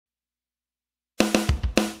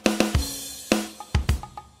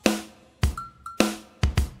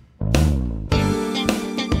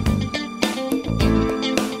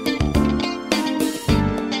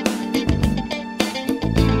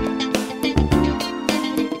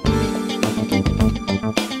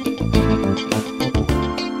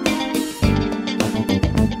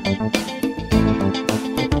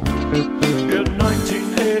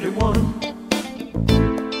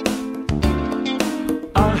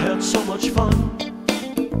much fun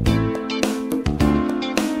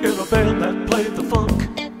in a band that played the funk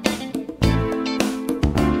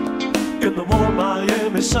in the warm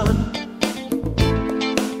Miami sun.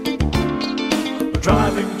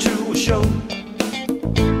 Driving to a show,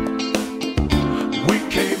 we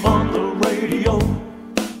came on the radio.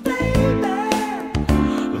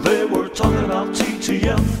 They were talking about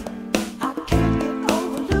TTF. I can't get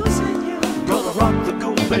over losing you. Gonna rock the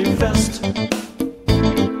Gold Bay Fest.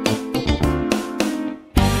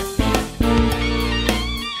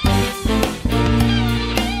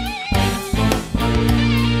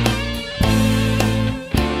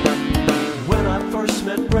 When I first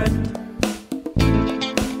met Brett,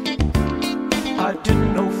 I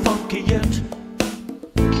didn't know funky yet.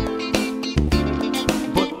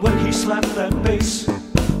 But when he slapped that bass,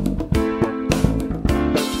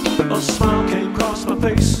 a smile came across my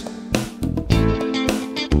face.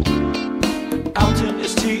 Alton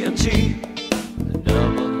is TNT,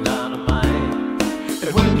 double dynamite.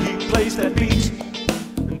 And when he plays that beat,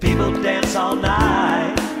 people dance all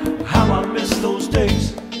night. How I miss those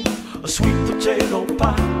days, a sweet potato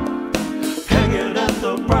pie, hanging at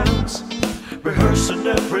the Browns, rehearsing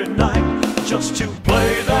every night just to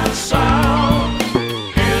play that sound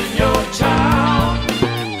in your town.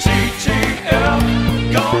 TTF,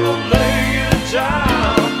 gonna lay it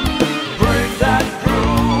down, bring that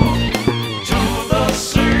groove to the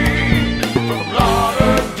sea, from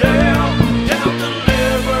Lauderdale down to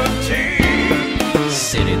Liberty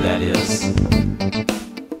City, that is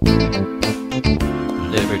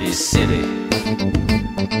Liberty City.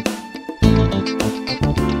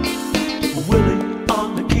 Willie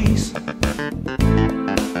on the keys,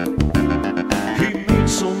 he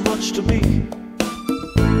means so much to me.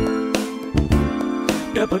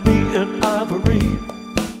 Ebony and ivory,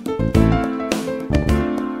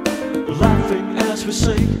 laughing as we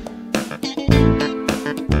sing.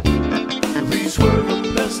 These were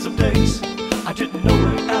the best of days. I didn't know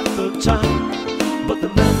it at the time, but the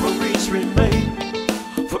memories remain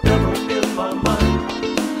forever in my mind.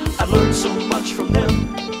 I learned so much from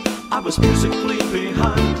them. I was musically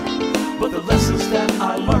behind, but the lessons that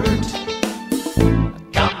I learned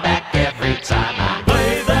come back every time I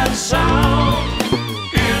play that sound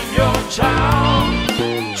in your town.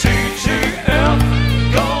 TTF,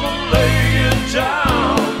 gonna lay it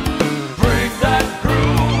down, bring that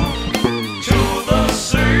groove to the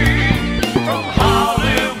sea, from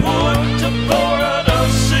Hollywood to Florida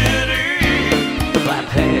City. Clap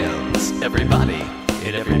hands, everybody,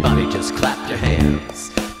 and everybody just clap your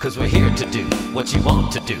hands. 'Cause we're here to do what you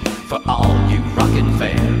want to do for all you rockin'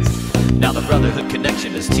 fans. Now the Brotherhood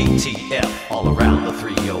Connection is TTF all around the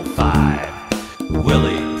 305.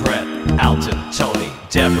 Willie, Brett, Alton, Tony,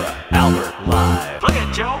 Deborah, Albert,